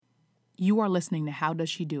You are listening to How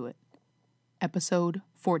Does She Do It? Episode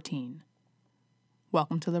 14.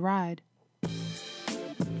 Welcome to the ride.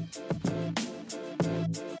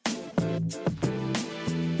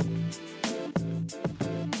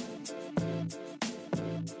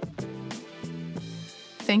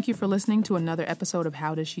 Thank you for listening to another episode of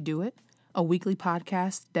How Does She Do It? A weekly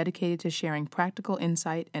podcast dedicated to sharing practical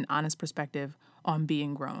insight and honest perspective on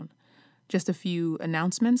being grown. Just a few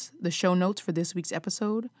announcements. The show notes for this week's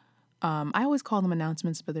episode. I always call them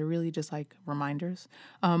announcements, but they're really just like reminders.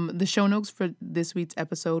 The show notes for this week's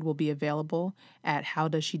episode will be available at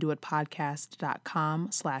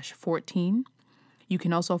howdoesshedoitpodcast.com/14. You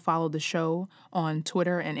can also follow the show on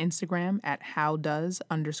Twitter and Instagram at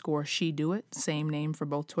howdoes_she-do-it. Same name for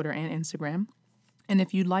both Twitter and Instagram. And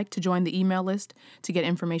if you'd like to join the email list to get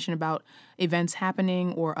information about events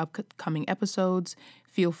happening or upcoming episodes,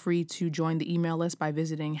 feel free to join the email list by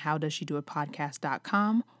visiting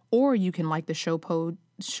howdoesshedoitpodcast.com, or you can like the show page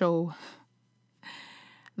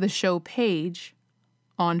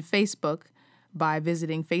on Facebook by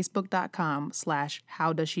visiting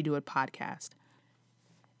facebook.com/howdoesshedoitpodcast.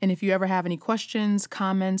 And if you ever have any questions,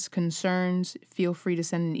 comments, concerns, feel free to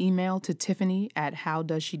send an email to Tiffany at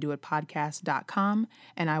howdoesshedoitpodcast.com,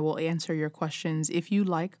 and I will answer your questions if you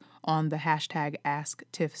like on the hashtag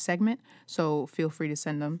AskTiff segment. So feel free to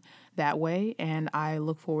send them that way, and I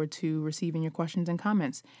look forward to receiving your questions and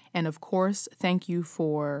comments. And of course, thank you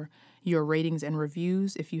for your ratings and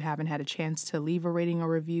reviews. If you haven't had a chance to leave a rating or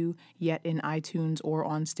review yet in iTunes or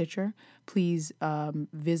on Stitcher, please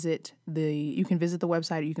visit the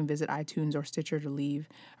website, or you can visit iTunes or Stitcher to leave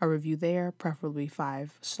a review there, preferably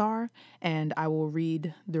 5-star, and I will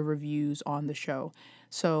read the reviews on the show.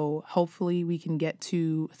 So hopefully we can get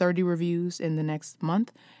to 30 reviews in the next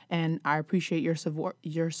month, and I appreciate your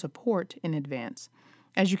support in advance.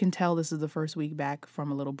 As you can tell, this is the first week back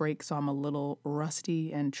from a little break, so I'm a little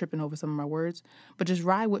rusty and tripping over some of my words. But just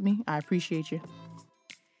ride with me. I appreciate you.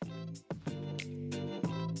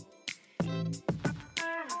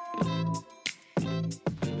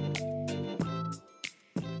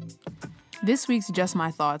 This week's Just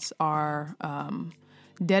My Thoughts are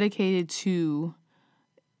dedicated to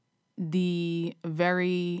the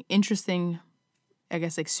very interesting,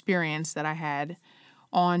 experience that I had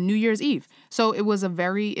on New Year's Eve. So it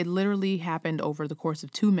literally happened over the course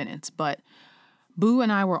of 2 minutes, but Boo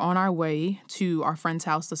and I were on our way to our friend's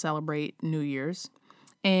house to celebrate New Year's,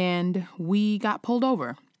 and we got pulled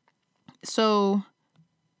over. So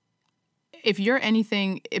if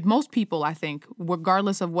most people, I think,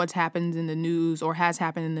 regardless of what's happened in the news or has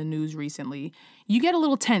happened in the news recently, you get a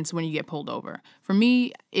little tense when you get pulled over. For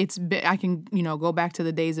me, I can, go back to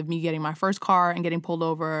the days of me getting my first car and getting pulled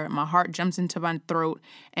over. My heart jumps into my throat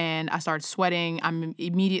and I start sweating. I'm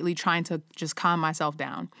immediately trying to just calm myself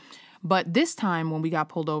down. But this time when we got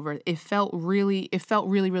pulled over, it felt really,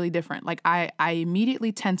 really different. Like I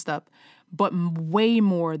immediately tensed up, but way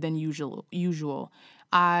more than usual.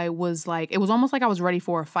 I was like, it was almost like I was ready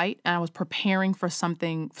for a fight and I was preparing for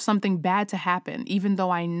something bad to happen, even though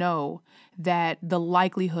I know that the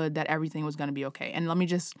likelihood that everything was going to be okay. And let me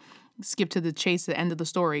just skip to the chase, the end of the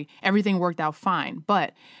story. Everything worked out fine,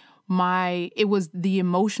 but it was the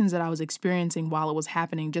emotions that I was experiencing while it was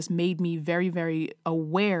happening just made me very, very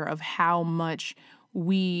aware of how much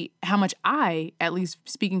I, at least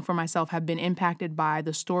speaking for myself, have been impacted by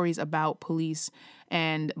the stories about police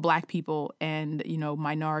and Black people and,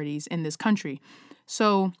 minorities in this country.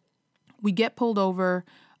 So we get pulled over.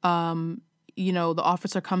 The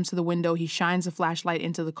officer comes to the window. He shines a flashlight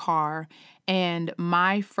into the car. And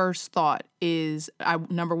my first thought is,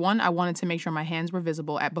 number one, I wanted to make sure my hands were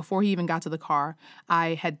visible. Before he even got to the car,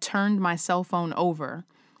 I had turned my cell phone over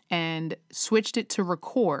and switched it to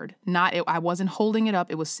record. I wasn't holding it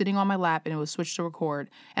up. It was sitting on my lap and it was switched to record.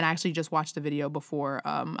 And I actually just watched the video before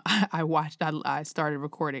I started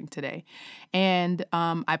recording today. And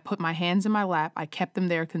I put my hands in my lap. I kept them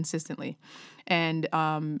there consistently and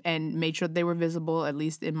made sure they were visible, at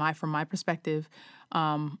least from my perspective.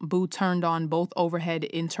 Boo turned on both overhead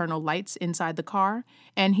internal lights inside the car,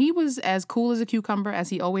 and he was as cool as a cucumber, as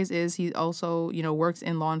he always is. He also, works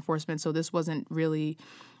in law enforcement, so this wasn't really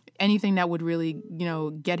anything that would really,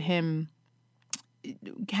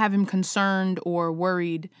 have him concerned or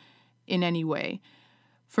worried in any way.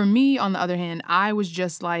 For me, on the other hand, I was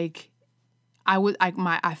just like,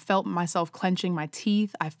 I felt myself clenching my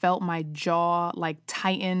teeth. I felt my jaw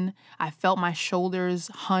tighten. I felt my shoulders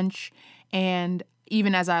hunch. And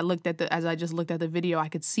even as I just looked at the video, I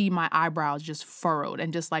could see my eyebrows just furrowed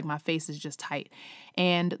and just like my face is just tight.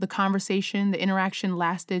 And the interaction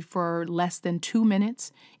lasted for less than 2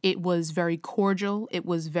 minutes. It was very cordial. It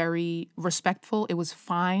was very respectful. It was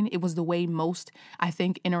fine. It was the way most, I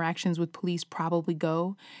think, interactions with police probably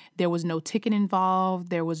go. There was no ticket involved.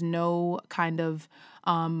 There was no kind of,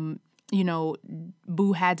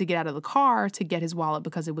 Boo had to get out of the car to get his wallet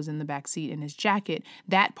because it was in the back seat in his jacket.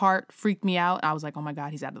 That part freaked me out. I was like, oh my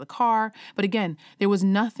God, he's out of the car. But again, there was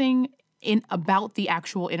nothing about the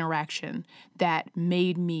actual interaction that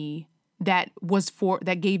gave me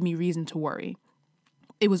reason to worry.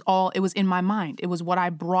 It was in my mind. It was what I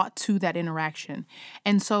brought to that interaction.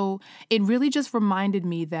 And so it really just reminded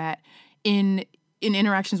me that in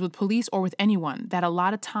interactions with police or with anyone, that a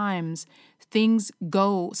lot of times things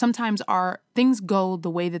go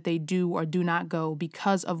the way that they do or do not go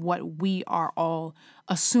because of what we are all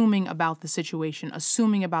assuming about the situation,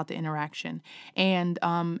 assuming about the interaction. And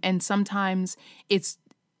sometimes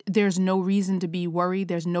there's no reason to be worried.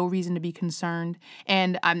 There's no reason to be concerned.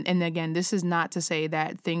 And again, this is not to say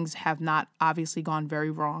that things have not obviously gone very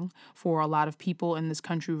wrong for a lot of people in this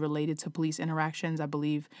country related to police interactions. I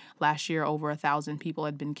believe last year over 1,000 people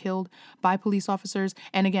had been killed by police officers.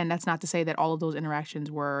 And again, that's not to say that all of those interactions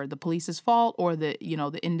were the police's fault or the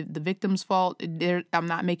victim's fault. I'm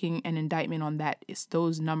not making an indictment on that. It's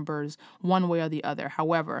those numbers one way or the other.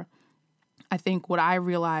 However, I think what I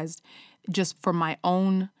realized just for my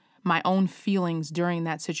own feelings during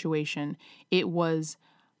that situation, I was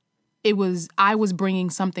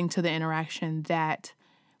bringing something to the interaction that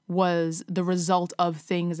was the result of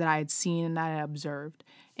things that I had seen and that I observed.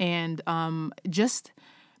 And just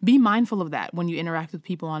be mindful of that when you interact with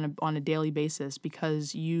people on a daily basis,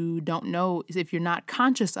 because you don't know, if you're not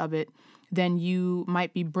conscious of it, then you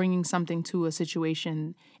might be bringing something to a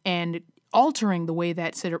situation and altering the way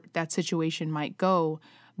that situation might go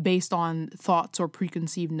based on thoughts or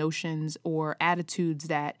preconceived notions or attitudes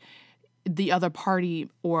that the other party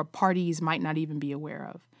or parties might not even be aware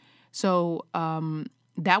of. So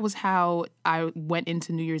that was how I went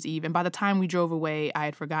into New Year's Eve. And by the time we drove away, I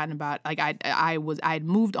had forgotten about, I had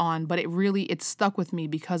moved on, but it stuck with me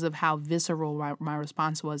because of how visceral my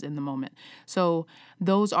response was in the moment. So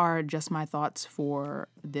those are just my thoughts for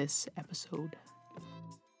this episode.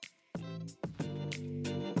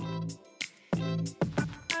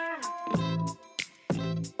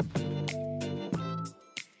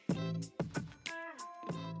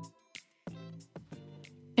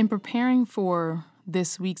 In preparing for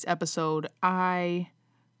this week's episode, I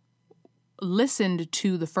listened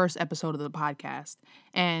to the first episode of the podcast,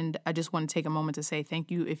 and I just want to take a moment to say thank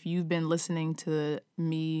you. If you've been listening to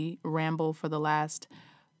me ramble for the last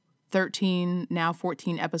 13, now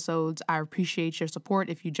 14 episodes, I appreciate your support.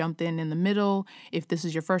 If you jumped in the middle, if this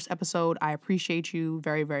is your first episode, I appreciate you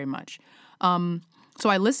very, very much. So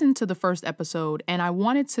I listened to the first episode, and I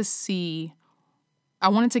wanted to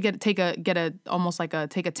take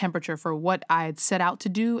a temperature for what I had set out to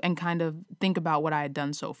do and kind of think about what I had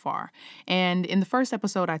done so far. And in the first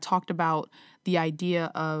episode, I talked about the idea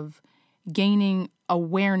of gaining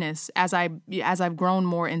awareness as I've grown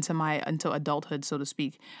more into adulthood, so to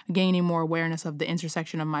speak, gaining more awareness of the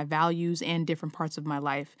intersection of my values and different parts of my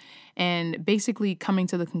life, and basically coming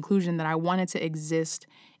to the conclusion that I wanted to exist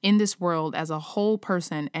in this world as a whole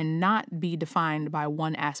person and not be defined by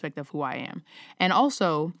one aspect of who I am. And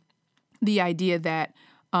also the idea that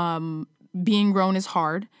being grown is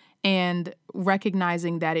hard, and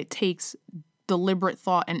recognizing that it takes deliberate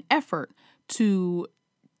thought and effort to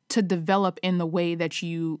develop in the way that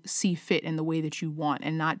you see fit, in the way that you want,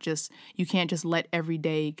 and you can't just let every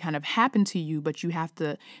day kind of happen to you, but you have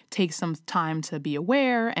to take some time to be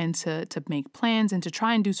aware and to make plans and to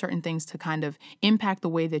try and do certain things to kind of impact the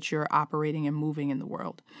way that you're operating and moving in the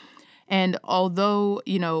world. And although,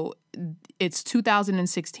 it's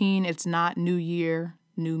 2016, it's not New Year,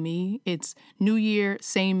 new me. It's New Year,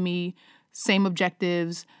 same me, same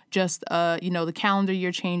objectives, just, the calendar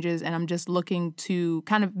year changes, and I'm just looking to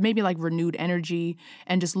kind of maybe like renewed energy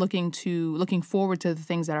and just looking forward to the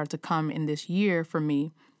things that are to come in this year for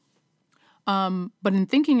me. But in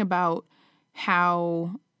thinking about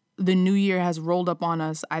how the new year has rolled up on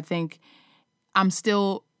us, I think I'm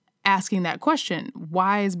still asking that question: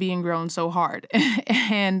 why is being grown so hard?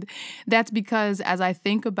 And that's because as I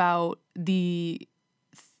think about the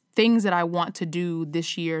things that I want to do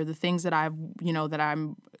this year, the things that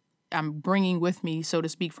I'm bringing with me, so to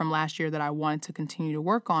speak, from last year that I wanted to continue to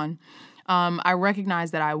work on, I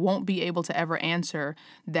recognize that I won't be able to ever answer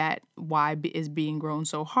that why is being grown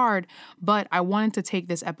so hard. But I wanted to take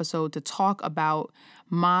this episode to talk about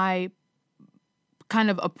my kind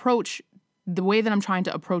of approach the way that I'm trying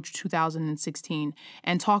to approach 2016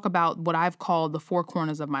 and talk about what I've called the four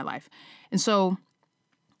corners of my life. And so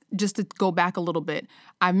just to go back a little bit,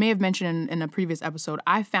 I may have mentioned in a previous episode,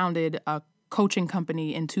 I founded a coaching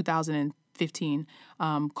company in 2015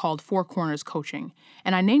 called Four Corners Coaching.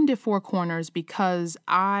 And I named it Four Corners because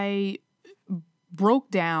I broke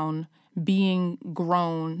down being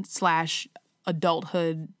grown /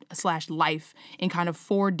 adulthood / life in kind of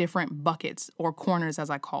four different buckets or corners, as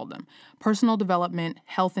I call them: personal development,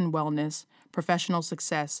 health and wellness, professional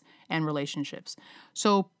success, and relationships.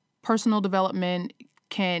 So personal development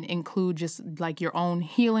can include just like your own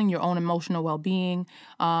healing, your own emotional well-being,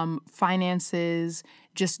 finances,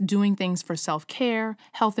 just doing things for self-care.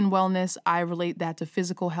 Health and wellness, I relate that to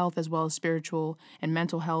physical health as well as spiritual and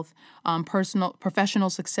mental health. Professional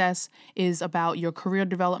success is about your career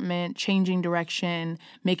development, changing direction,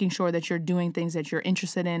 making sure that you're doing things that you're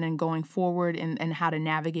interested in and going forward, and how to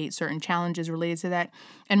navigate certain challenges related to that.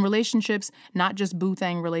 And relationships, not just boo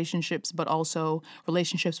thang relationships, but also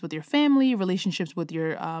relationships with your family, relationships with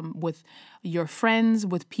your friends,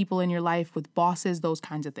 with people in your life, with bosses, those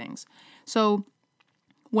kinds of things. So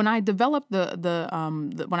when I developed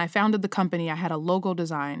when I founded the company, I had a logo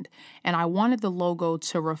designed, and I wanted the logo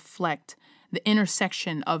to reflect the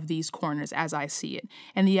intersection of these corners as I see it.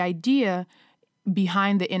 And the idea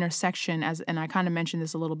behind the intersection, and I kind of mentioned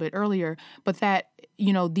this a little bit earlier, but that,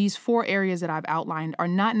 these four areas that I've outlined are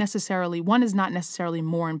not necessarily, one is not necessarily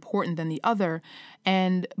more important than the other,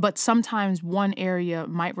 but sometimes one area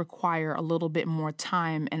might require a little bit more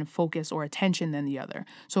time and focus or attention than the other.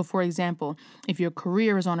 So for example, if your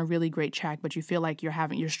career is on a really great track, but you feel like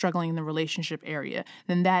you're struggling in the relationship area,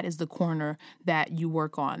 then that is the corner that you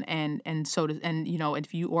work on.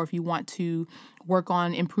 If you want to work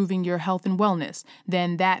on improving your health and wellness,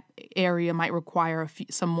 then that area might require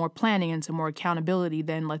some more planning and some more accountability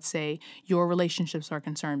than, let's say, your relationships are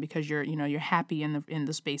concerned, because you're happy in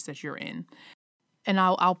the space that you're in. And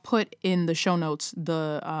I'll put in the show notes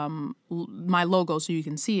my logo so you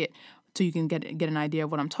can see it, so you can get an idea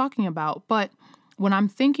of what I'm talking about. But when I'm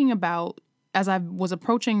thinking about, as I was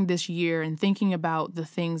approaching this year and thinking about the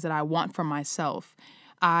things that I want for myself,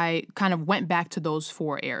 I kind of went back to those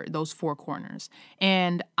four corners,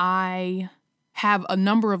 and I have a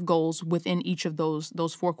number of goals within each of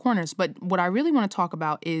those four corners. But what I really want to talk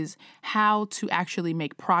about is how to actually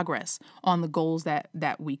make progress on the goals that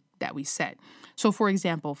we set. So for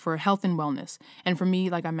example, for health and wellness, and for me,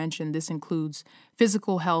 like I mentioned, this includes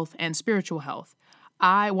physical health and spiritual health.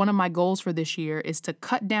 One of my goals for this year is to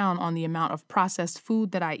cut down on the amount of processed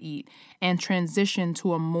food that I eat and transition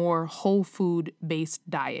to a more whole food based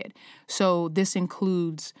diet. So this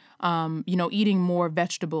includes, eating more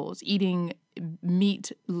vegetables, eating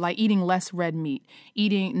meat, like eating less red meat,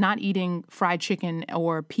 not eating fried chicken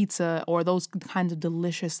or pizza or those kinds of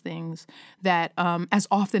delicious things that as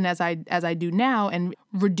often as I do now, and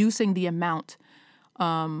reducing the amount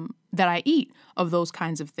that I eat of those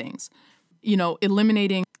kinds of things.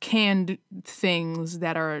 Eliminating canned things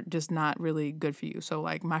that are just not really good for you. So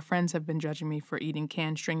like my friends have been judging me for eating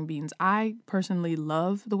canned string beans. I personally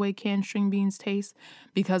love the way canned string beans taste,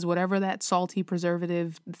 because whatever that salty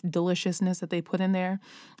preservative deliciousness that they put in there,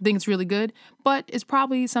 I think it's really good, but it's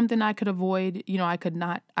probably something I could avoid. I could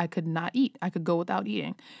not eat. I could go without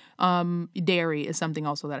eating. Dairy is something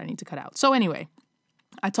also that I need to cut out. So anyway,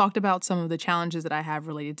 I talked about some of the challenges that I have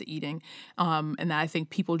related to eating, and that I think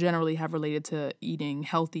people generally have related to eating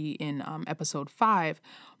healthy in episode 5.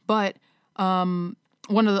 But one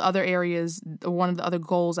of the other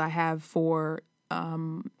goals I have for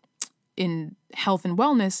in health and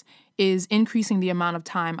wellness is increasing the amount of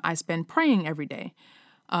time I spend praying every day.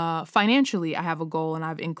 Financially, I have a goal, and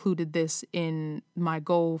I've included this in my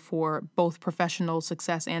goal for both professional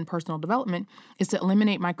success and personal development, is to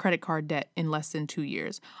eliminate my credit card debt in less than 2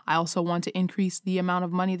 years. I also want to increase the amount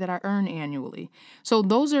of money that I earn annually. So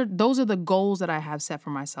those are the goals that I have set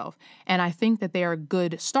for myself. And I think that they are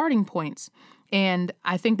good starting points. And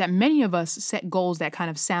I think that many of us set goals that kind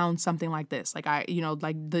of sound something like this.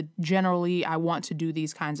 Generally, I want to do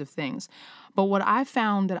these kinds of things. But what I've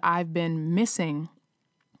found that I've been missing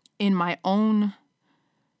in my own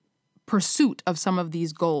pursuit of some of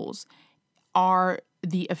these goals are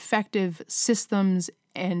the effective systems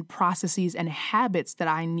and processes and habits that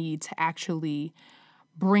I need to actually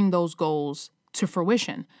bring those goals to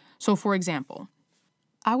fruition. So for example,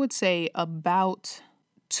 I would say about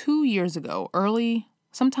 2 years ago,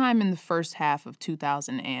 sometime in the first half of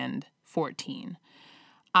 2014,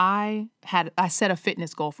 I set a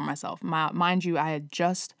fitness goal for myself. Mind you, I had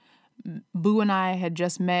just Boo and I had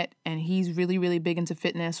just met, and he's really, really big into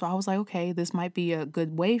fitness. So I was like, okay, this might be a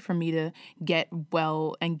good way for me to get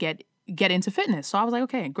well and get into fitness. So I was like,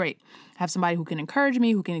 okay, great. Have somebody who can encourage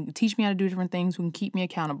me, who can teach me how to do different things, who can keep me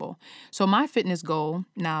accountable. So my fitness goal,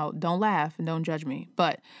 now don't laugh and don't judge me,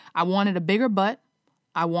 but I wanted a bigger butt,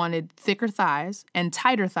 I wanted thicker thighs and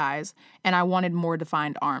tighter thighs, and I wanted more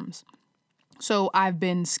defined arms. So I've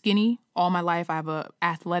been skinny all my life. I have a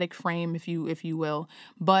athletic frame, if you will,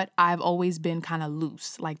 but I've always been kind of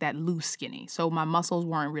loose, like that loose skinny. So my muscles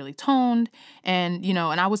weren't really toned, and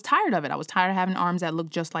and I was tired of it. I was tired of having arms that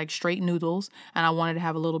looked just like straight noodles, and I wanted to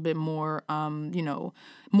have a little bit more,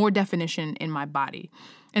 more definition in my body.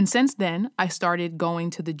 And since then, I started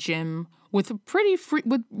going to the gym with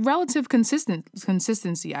with relative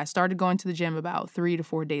consistency. I started going to the gym about 3 to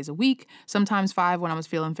 4 days a week, sometimes 5 when I was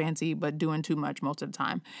feeling fancy, but doing too much most of the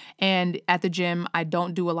time. And at the gym, I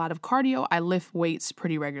don't do a lot of cardio. I lift weights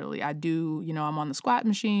pretty regularly. I do, I'm on the squat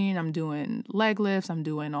machine, I'm doing leg lifts, I'm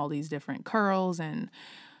doing all these different curls and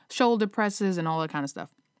shoulder presses and all that kind of stuff.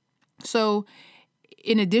 So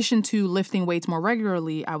in addition to lifting weights more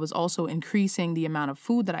regularly, I was also increasing the amount of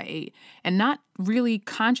food that I ate, and not really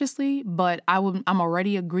consciously, but I'm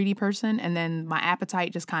already a greedy person. And then my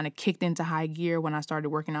appetite just kind of kicked into high gear when I started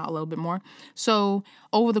working out a little bit more. So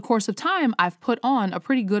over the course of time, I've put on a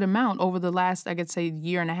pretty good amount over the last, I could say,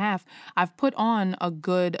 year and a half. I've put on a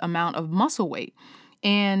good amount of muscle weight.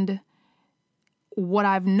 And what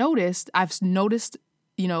I've noticed,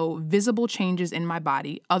 visible changes in my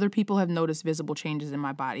body. Other people have noticed visible changes in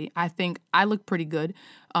my body. I think I look pretty good,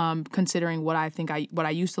 considering what I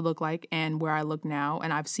used to look like and where I look now,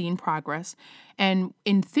 and I've seen progress. And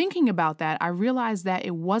in thinking about that, I realized that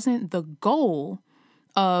it wasn't the goal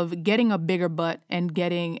of getting a bigger butt and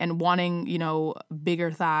wanting,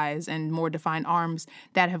 bigger thighs and more defined arms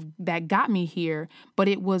that got me here, but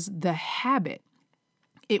it was the habit.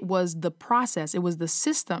 It was the process, it was the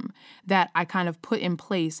system that I kind of put in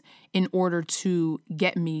place in order to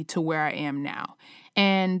get me to where I am now.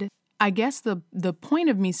 And I guess the point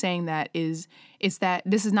of me saying that is that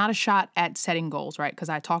this is not a shot at setting goals, right? Because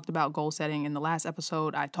I talked about goal setting in the last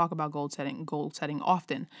episode. I talk about goal setting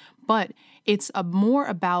often. But it's more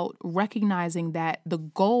about recognizing that the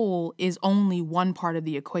goal is only one part of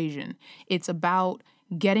the equation. It's about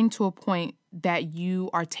getting to a point that you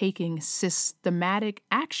are taking systematic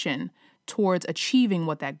action towards achieving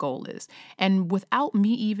what that goal is. And without me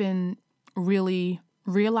even really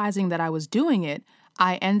realizing that I was doing it,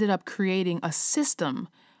 I ended up creating a system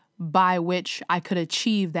by which I could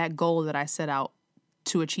achieve that goal that I set out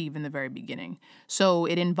to achieve in the very beginning. So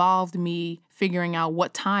it involved me figuring out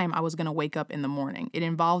what time I was going to wake up in the morning. It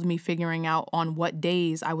involved me figuring out on what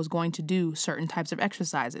days I was going to do certain types of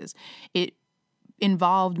exercises. It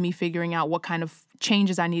involved me figuring out what kind of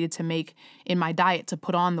changes I needed to make in my diet to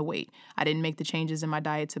put on the weight. I didn't make the changes in my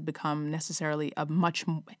diet to become necessarily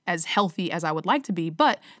as healthy as I would like to be,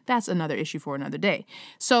 but that's another issue for another day.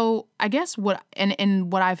 So I guess what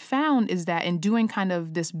I've found is that in doing kind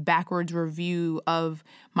of this backwards review of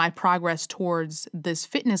my progress towards this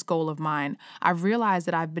fitness goal of mine, I've realized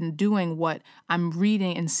that I've been doing what I'm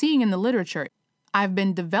reading and seeing in the literature. I've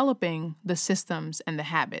been developing the systems and the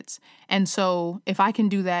habits. And so if I can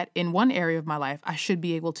do that in one area of my life, I should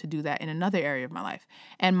be able to do that in another area of my life.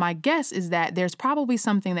 And my guess is that there's probably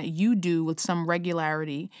something that you do with some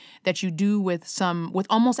regularity, that you do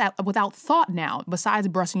without thought now, besides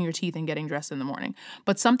brushing your teeth and getting dressed in the morning,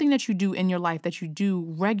 but something that you do in your life that you do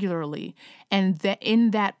regularly. And that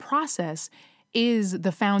in that process is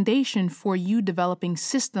the foundation for you developing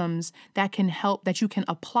systems that you can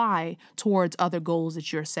apply towards other goals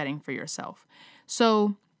that you're setting for yourself.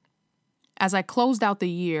 So as I closed out the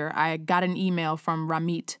year, I got an email from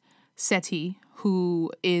Ramit Sethi,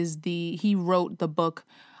 he wrote the book,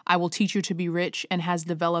 I Will Teach You to Be Rich, and has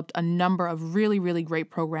developed a number of really, really great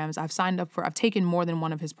programs. I've taken more than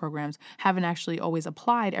one of his programs, haven't actually always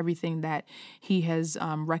applied everything that he has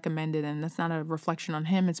recommended, and that's not a reflection on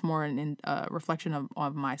him. It's more a reflection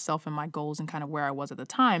of myself and my goals and kind of where I was at the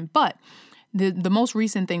time. But the most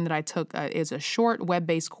recent thing that I took is a short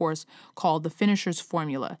web-based course called The Finisher's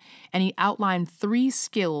Formula. And he outlined 3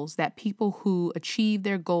 skills that people who achieve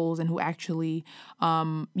their goals and who actually,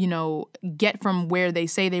 get from where they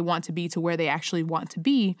say they want to be to where they actually want to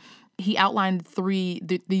be. He outlined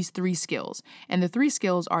these 3 skills. And the 3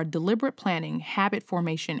 skills are deliberate planning, habit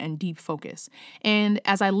formation, and deep focus. And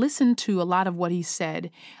as I listened to a lot of what he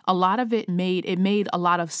said, a lot of it made a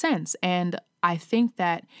lot of sense. And I think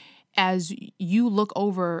that as you look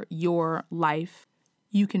over your life,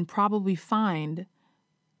 you can probably find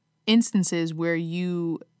instances where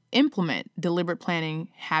you implement deliberate planning,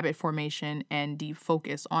 habit formation, and deep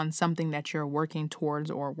focus on something that you're working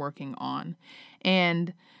towards or working on.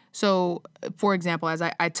 And so, for example, as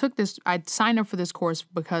I signed up for this course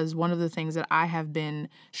because one of the things that I have been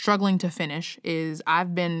struggling to finish is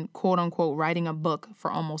I've been, quote unquote, writing a book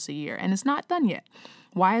for almost a year, and it's not done yet.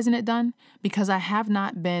 Why isn't it done? Because I have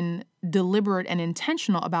not been deliberate and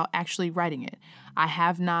intentional about actually writing it.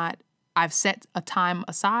 I've set a time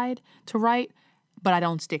aside to write, but I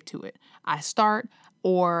don't stick to it. I start,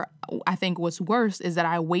 or I think what's worse is that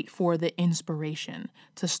I wait for the inspiration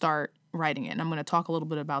to start writing it. And I'm going to talk a little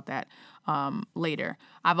bit about that later.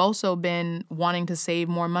 I've also been wanting to save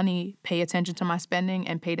more money, pay attention to my spending,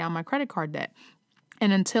 and pay down my credit card debt.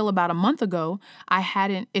 And until about a month ago,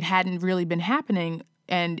 it hadn't really been happening.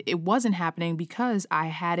 And it wasn't happening because I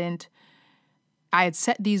had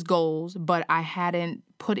set these goals, but I hadn't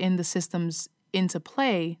put in the systems into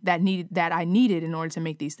play that I needed in order to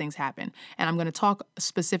make these things happen. And I'm going to talk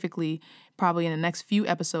specifically probably in the next few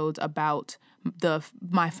episodes about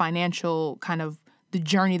my financial kind of the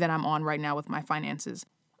journey that I'm on right now with my finances.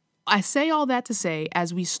 I say all that to say,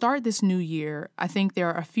 as we start this new year, I think there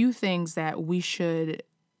are a few things that we should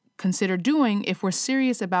consider doing if we're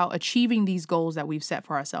serious about achieving these goals that we've set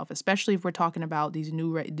for ourselves, especially if we're talking about these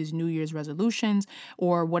New Year's resolutions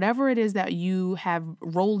or whatever it is that you have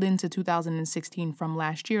rolled into 2016 from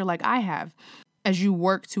last year, like I have, as you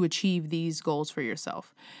work to achieve these goals for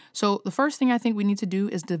yourself. So the first thing I think we need to do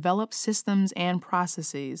is develop systems and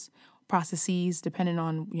processes, depending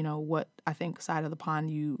on, what I think side of the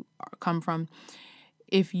pond you come from.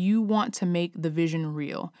 If you want to make the vision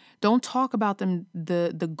real, don't talk about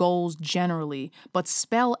the goals generally, but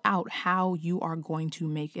spell out how you are going to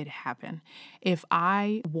make it happen. If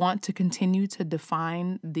I want to continue to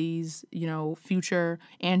define these, future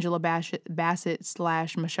Angela Bassett /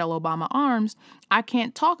 Michelle Obama arms, I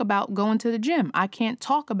can't talk about going to the gym. I can't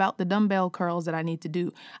talk about the dumbbell curls that I need to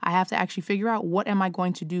do. I have to actually figure out what am I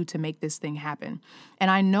going to do to make this thing happen.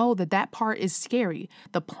 And I know that part is scary.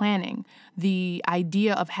 The planning, the idea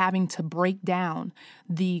of having to break down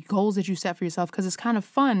the goals that you set for yourself, because it's kind of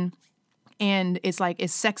fun. And it's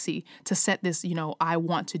sexy to set this, I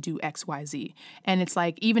want to do X, Y, Z. And it's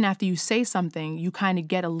like, even after you say something, you kind of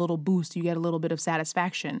get a little boost, you get a little bit of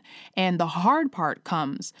satisfaction. And the hard part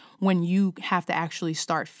comes when you have to actually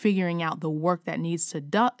start figuring out the work that needs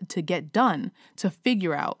to get done to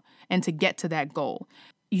figure out and to get to that goal.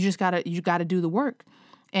 You gotta do the work.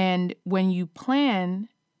 And when you plan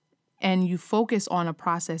and you focus on a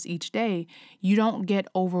process each day, you don't get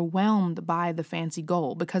overwhelmed by the fancy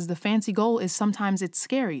goal, because the fancy goal is sometimes it's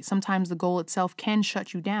scary. Sometimes the goal itself can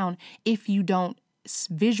shut you down if you don't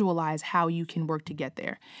visualize how you can work to get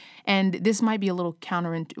there. And this might be a little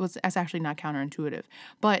counterintuitive. It's actually not counterintuitive.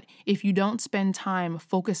 But if you don't spend time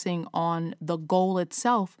focusing on the goal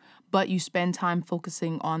itself, but you spend time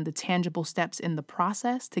focusing on the tangible steps in the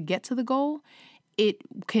process to get to the goal, it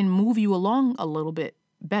can move you along a little bit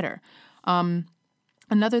better.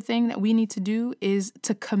 Another thing that we need to do is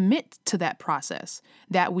to commit to that process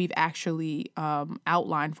that we've actually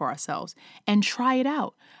outlined for ourselves and try it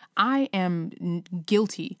out. I am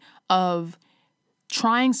guilty of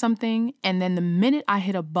trying something, and then the minute I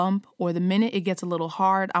hit a bump or the minute it gets a little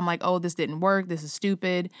hard, I'm like, oh, this didn't work. This is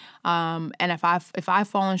stupid. And if I've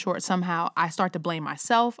fallen short somehow, I start to blame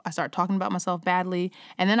myself. I start talking about myself badly.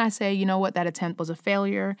 And then I say, you know what, that attempt was a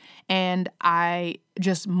failure. And I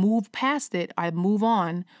just move past it. I move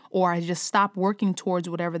on, or I just stop working towards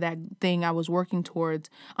whatever that thing I was working towards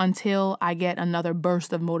until I get another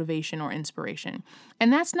burst of motivation or inspiration.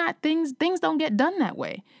 And that's not things don't get done that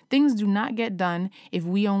way. Things do not get done if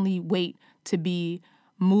we only wait to be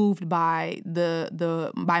moved by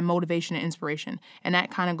by motivation and inspiration. And that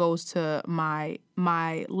kind of goes to my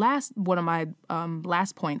last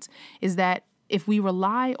points is that if we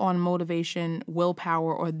rely on motivation,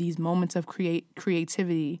 willpower, or these moments of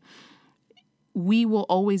creativity, we will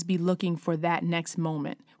always be looking for that next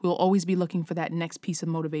moment. We'll always be looking for that next piece of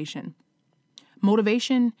motivation.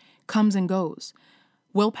 Motivation comes and goes.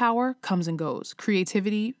 Willpower comes and goes.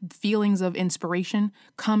 Creativity, feelings of inspiration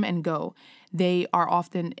come and go. They are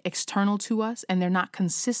often external to us and they're not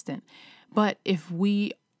consistent. But if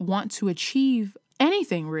we want to achieve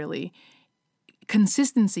anything really,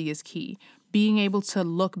 consistency is key. being able to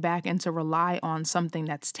look back and to rely on something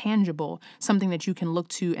that's tangible, something that you can look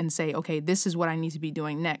to and say, okay, this is what I need to be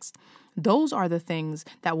doing next. Those are the things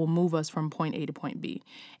that will move us from point A to point B.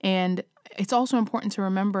 And it's also important to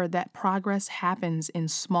remember that progress happens in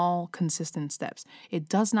small, consistent steps. It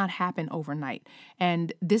does not happen overnight.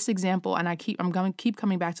 And this example, and I'm going to keep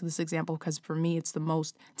coming back to this example because for me, it's the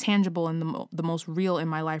most tangible and the most real in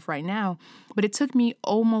my life right now. But it took me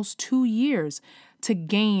almost 2 years to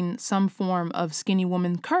gain some form of skinny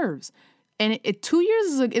woman curves. And 2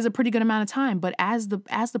 years is a pretty good amount of time. But as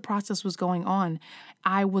the process was going on,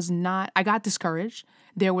 I got discouraged.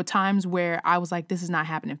 There were times where I was like, this is not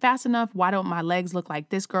happening fast enough. Why don't my legs look like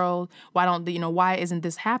this girl? Why isn't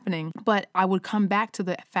this happening? But I would come back to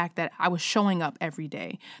the fact that I was showing up every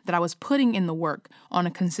day, that I was putting in the work on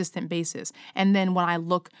a consistent basis. And then when I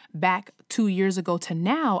look back 2 years ago to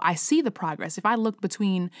now, I see the progress. If I look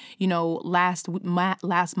between, last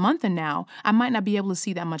month and now, I might not be able to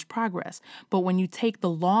see that much progress. But when you take the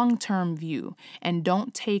long-term view and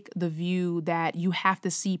don't take the view that you have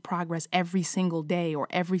to see progress every single day or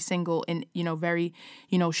every single very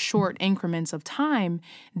short increments of time,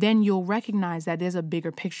 then you'll recognize that there's a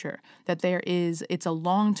bigger picture, that it's a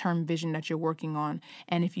long-term vision that you're working on.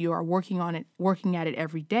 And if you are working at it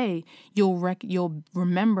every day, you'll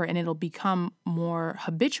remember, and it'll become more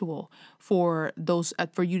habitual for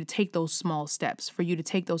you to take those small steps, for you to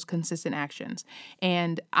take those consistent actions.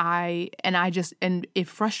 And it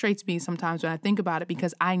frustrates me sometimes when I think about it,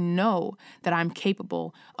 because I know that I'm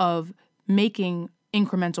capable of making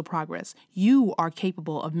incremental progress. You are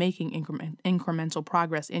capable of making incremental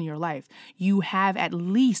progress in your life. You have at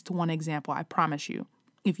least one example, I promise you.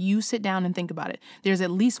 If you sit down and think about it, there's at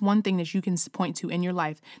least one thing that you can point to in your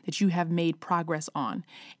life that you have made progress on.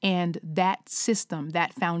 And that system,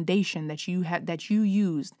 that foundation that you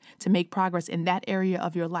used to make progress in that area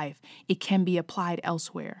of your life, it can be applied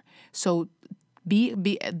elsewhere. So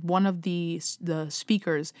be one of the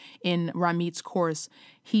speakers in Ramit's course,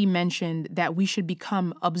 he mentioned that we should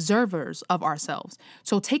become observers of ourselves.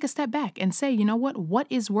 So take a step back and say, you know what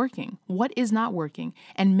is working? What is not working?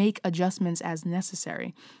 And make adjustments as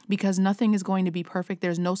necessary, because nothing is going to be perfect.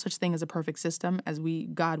 There's no such thing as a perfect system. We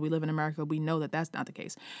live in America. We know that that's not the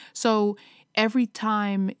case. So every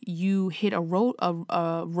time you hit a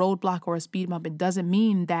roadblock or a speed bump, it doesn't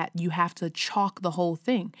mean that you have to chalk the whole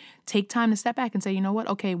thing. Take time to step back and say, you know what?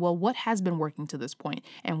 Okay, well, what has been working to this point,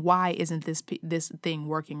 and why isn't this thing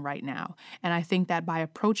working right now? And I think that by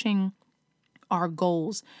approaching our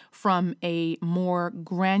goals from a more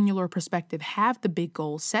granular perspective, have the big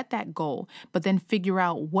goal, set that goal, but then figure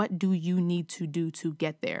out what do you need to do to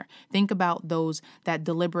get there. Think about that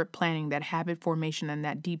deliberate planning, that habit formation, and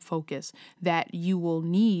that deep focus that you will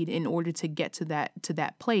need in order to get to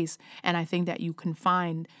that place. And I think that you can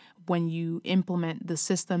find, when you implement the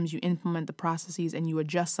systems, you implement the processes, and you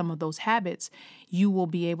adjust some of those habits, you will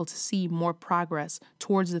be able to see more progress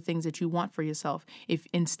towards the things that you want for yourself, if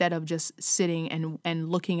instead of just sitting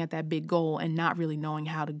and looking at that big goal and not really knowing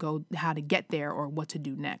how to get there or what to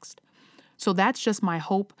do next. So that's just my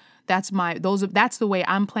hope. That's the way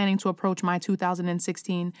I'm planning to approach my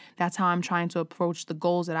 2016. That's how I'm trying to approach the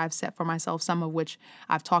goals that I've set for myself, some of which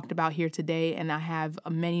I've talked about here today, and I have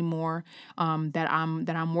many more that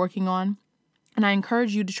I'm working on. And I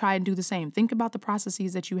encourage you to try and do the same. Think about the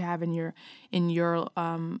processes that you have in your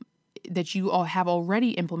that you all have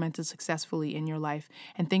already implemented successfully in your life,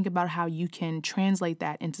 and think about how you can translate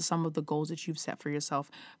that into some of the goals that you've set for yourself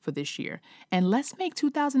for this year. And let's make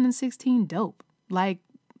 2016 dope.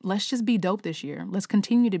 Let's just be dope this year. Let's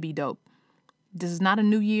continue to be dope. This is not a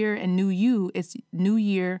new year and new you. It's new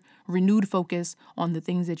year, renewed focus on the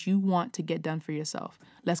things that you want to get done for yourself.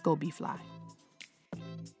 Let's go be fly.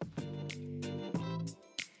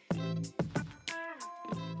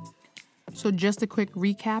 So just a quick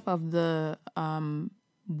recap of the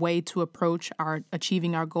way to approach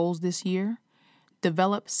achieving our goals this year.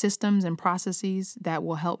 Develop systems and processes that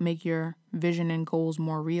will help make your vision and goals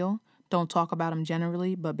more real. Don't talk about them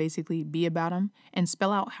generally, but basically be about them, and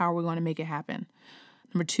spell out how we're going to make it happen.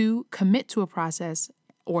 Number 2, commit to a process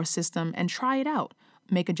or system and try it out.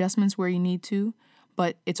 Make adjustments where you need to,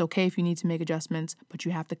 but it's okay if you need to make adjustments, but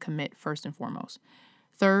you have to commit first and foremost.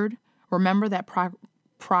 3rd, remember that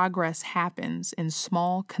progress happens in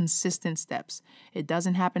small, consistent steps. It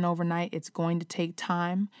doesn't happen overnight. It's going to take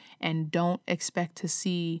time, and don't expect to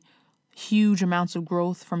see huge amounts of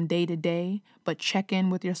growth from day to day, but check in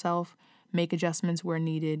with yourself, make adjustments where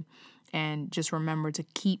needed, and just remember to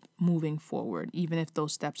keep moving forward, even if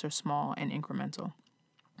those steps are small and incremental.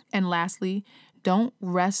 And lastly, Don't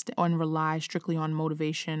rest and rely strictly on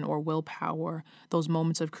motivation or willpower, those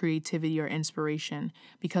moments of creativity or inspiration,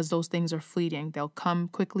 because those things are fleeting. They'll come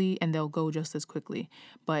quickly and they'll go just as quickly.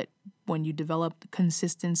 But when you develop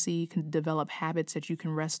consistency, can develop habits that you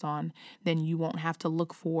can rest on, then you won't have to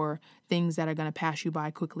look for things that are going to pass you by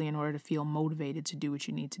quickly in order to feel motivated to do what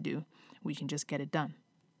you need to do. We can just get it done.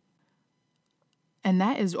 And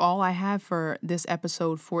that is all I have for this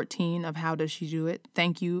episode 14 of How Does She Do It?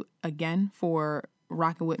 Thank you again for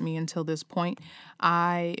rocking with me until this point.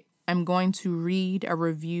 I am going to read a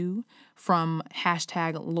review from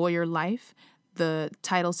 #LawyerLife. The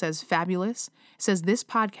title says fabulous. It says, this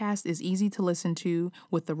podcast is easy to listen to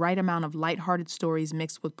with the right amount of lighthearted stories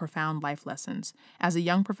mixed with profound life lessons. As a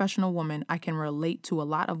young professional woman, I can relate to a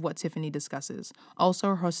lot of what Tiffany discusses.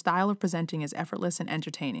 Also, her style of presenting is effortless and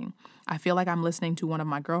entertaining. I feel like I'm listening to one of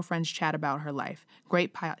my girlfriends chat about her life.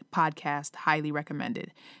 Great podcast, highly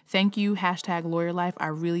recommended. Thank you, #LawyerLife. I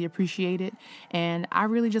really appreciate it. And I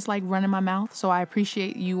really just like running my mouth, so I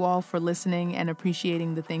appreciate you all for listening and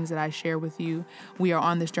appreciating the things that I share with you. We are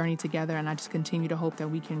on this journey together, and I just continue to hope that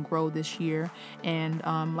we can grow this year and,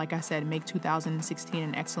 like I said, make 2016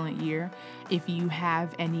 an excellent year. If you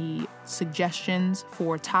have any suggestions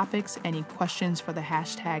for topics, any questions for the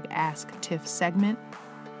 #AskTiff segment,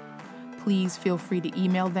 please feel free to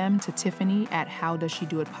email them to Tiffany at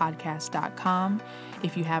howdoesshedoitpodcast.com.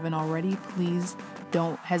 If you haven't already, please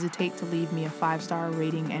don't hesitate to leave me a 5-star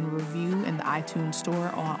rating and review in the iTunes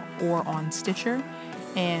store or on Stitcher.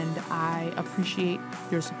 And I appreciate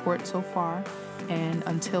your support so far. And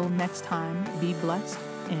until next time, be blessed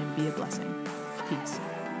and be a blessing. Peace.